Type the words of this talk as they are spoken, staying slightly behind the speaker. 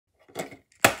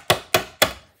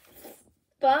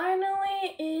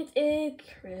Finally, it is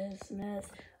Christmas.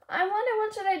 I wonder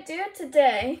what should I do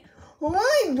today?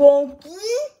 Hi, Rocky.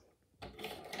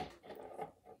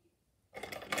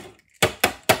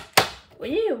 What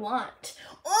do you want?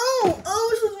 Oh, I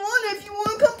was just wondering if you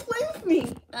want to come play with me.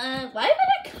 Why would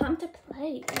I come to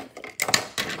play?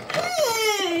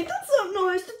 Hey, that's so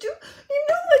nice to do. You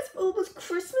know it's almost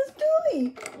Christmas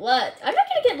Day. What? I'm not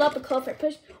gonna get love a call for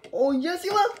push. Oh, yes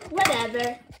you are.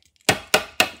 Whatever.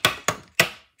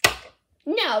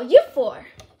 No, you four.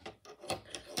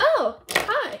 Oh,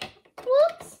 hi.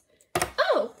 Whoops.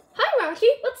 Oh, hi, Rocky.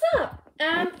 What's up?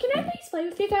 Can I please play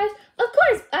with you guys? Of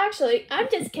course. Actually, I'm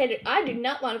just kidding. I do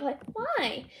not want to play.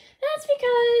 Why? That's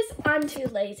because I'm too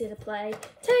lazy to play.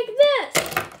 Take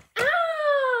this.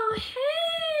 Ow!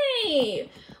 Hey!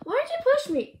 Why'd you push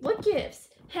me? What gives?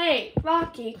 Hey,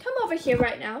 Rocky, come over here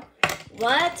right now.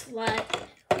 What?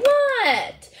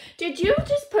 Did you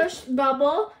just push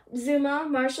Bubble, Zuma,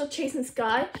 Marshall, Chase, and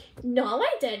Sky? No,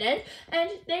 I didn't.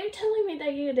 And they were telling me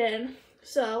that you did.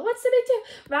 So, what's the big deal?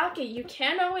 Rocky, you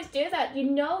can't always do that. You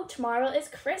know tomorrow is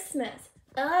Christmas.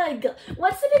 Ugh,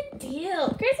 what's the big deal?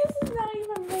 Christmas is not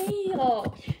even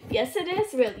real. Yes, it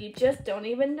is real. You just don't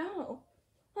even know.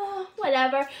 Oh,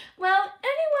 whatever. Well,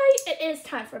 anyway, it is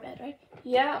time for bed, right?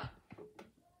 Yeah.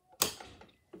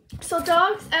 So,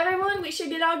 dogs, everyone, we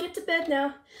should all get to bed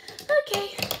now.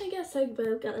 Okay, I guess I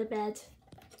will go to bed.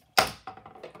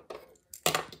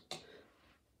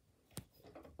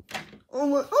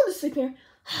 Oh, I'll just sleep here.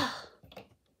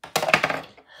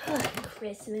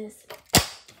 Christmas.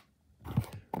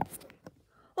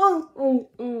 No.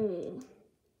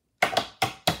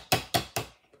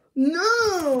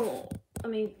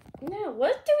 No,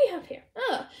 what do we have here?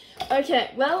 Oh,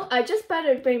 okay, well, I just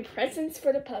better bring presents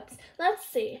for the pups. Let's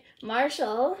see.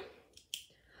 Marshall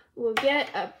will get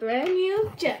a brand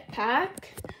new jetpack.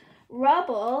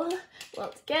 Rubble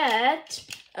will get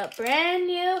a brand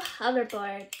new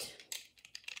hoverboard.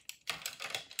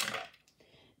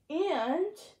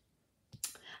 And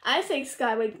I think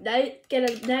Sky would get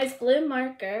a nice blue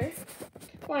marker.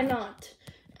 Why not?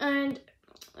 And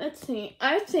let's see.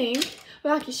 I think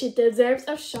Rocky she deserves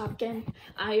a Shopkin.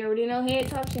 I already know he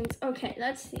hates options. Okay,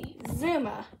 let's see.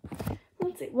 Zuma.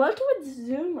 Let's see. What would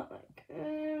Zuma like?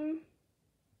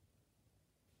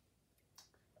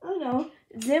 I don't know.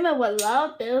 Zuma would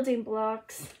love building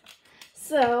blocks.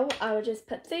 So I would just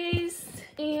put these.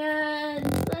 And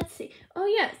let's see. Oh,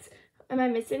 yes. Am I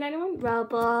missing anyone?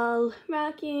 Rubble,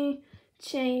 Rocky,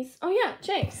 Chase. Oh, yeah,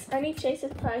 Chase. I need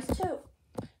Chase's prize, too.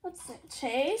 Let's see.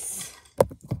 Chase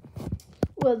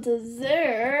will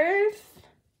deserve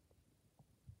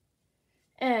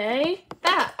a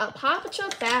Paw Patrol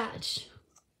badge.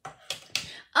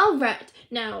 All right,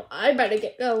 now I better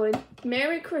get going.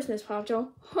 Merry Christmas, Paw Patrol.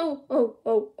 Ho, ho,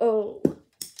 ho, ho.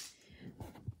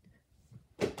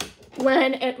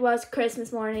 When it was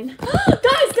Christmas morning.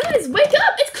 Guys, wake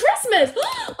up! It's Christmas!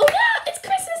 Oh yeah, it's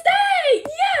Christmas Day!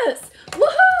 Yes!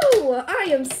 Woohoo! I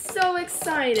am so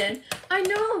excited. I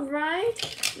know, right?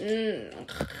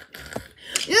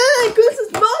 Yeah,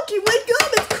 Christmas, Rocky, wake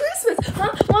up! It's Christmas!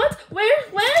 Huh? What? Where?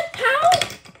 When? How?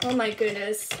 Oh my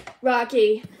goodness.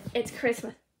 Rocky, it's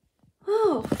Christmas.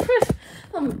 Oh,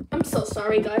 I'm so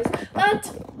sorry, guys.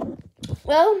 But,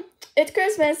 well, it's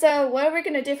Christmas, so what are we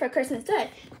going to do for Christmas Day?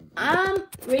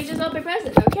 We just open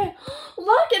presents, okay?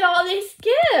 Look at all these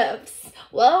gifts.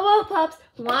 Whoa, pups,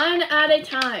 one at a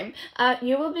time.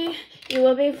 You will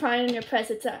be finding your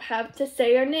presents that have to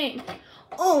say your name.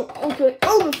 Oh, okay,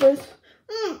 I'll go first.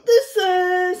 This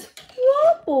says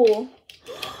Wobble.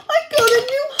 I got a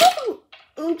new home.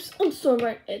 Oops, I'm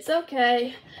sorry. It's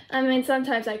okay.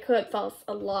 Sometimes I could fall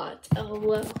a lot. Oh,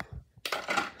 well.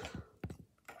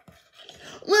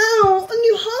 Wow, a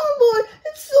new hoverboard.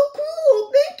 It's so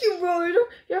cool. Thank you, Ryder.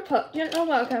 You're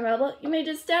welcome, Rebel. You may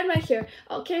just stand right here.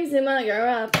 Okay, Zuma, you're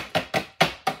up.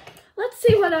 Let's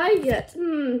see what I get.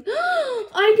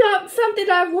 I got something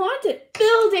I wanted.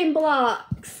 Building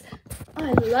blocks.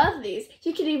 I love these.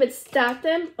 You can even stack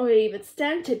them or even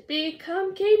stand to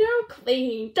become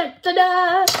clean. Da, da,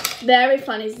 da. Very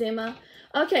funny, Zuma.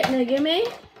 Okay, now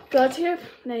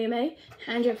you may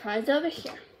hand your prize over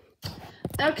here.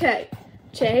 Okay,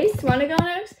 Chase, wanna go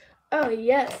next? Oh,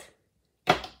 yes.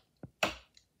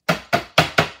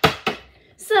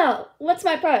 So, what's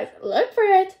my prize? Look for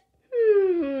it.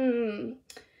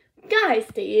 Guys,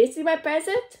 do you see my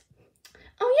present?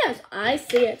 Oh, yes, I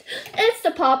see it. It's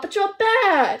the Paw Patrol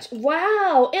badge.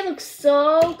 Wow, it looks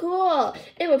so cool.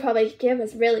 It will probably give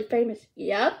us really famous.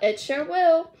 Yep, it sure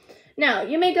will. Now,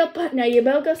 you may go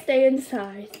stay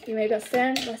inside. You may go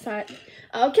stand beside.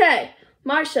 Okay,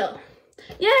 Marshall.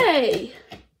 Yay!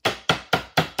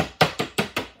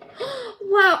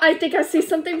 Wow, I think I see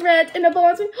something red in the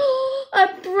ball. A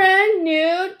brand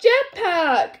new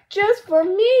jetpack just for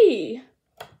me.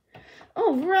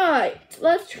 All right,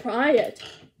 let's try it.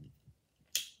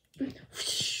 Wow,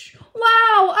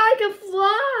 I can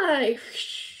fly.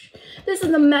 This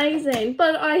is amazing,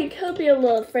 but I could be a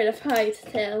little afraid of heights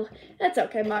too. That's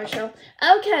okay, Marshall.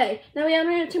 Okay, now we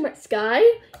enter into my sky.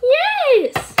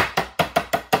 Yes!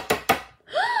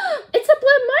 It's a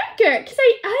blue marker, because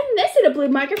I'm missing a blue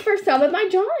marker for some of my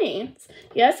drawings.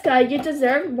 Yes, Sky, you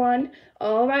deserve one.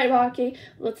 All right, Rocky,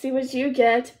 let's see what you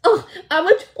get. Oh, I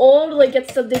would totally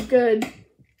get something good.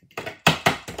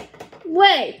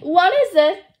 Wait, what is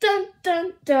it? Dun,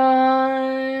 dun,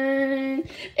 dun.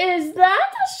 Is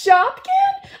that a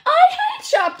Shopkin? I hate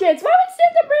Shopkins. Why would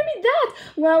Santa bring me that?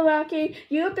 Well, Rocky,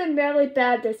 you've been really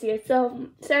bad this year, so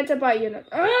Santa bought you.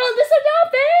 Oh, this is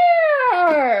not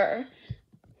fair.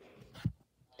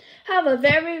 Have a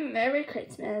very Merry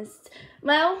Christmas.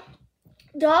 Well,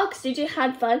 dogs, did you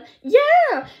have fun?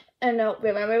 Yeah. And no,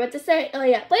 remember what to say. Oh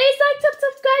yeah, please like,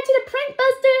 subscribe to the Prank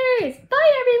Busters.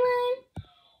 Bye, everyone.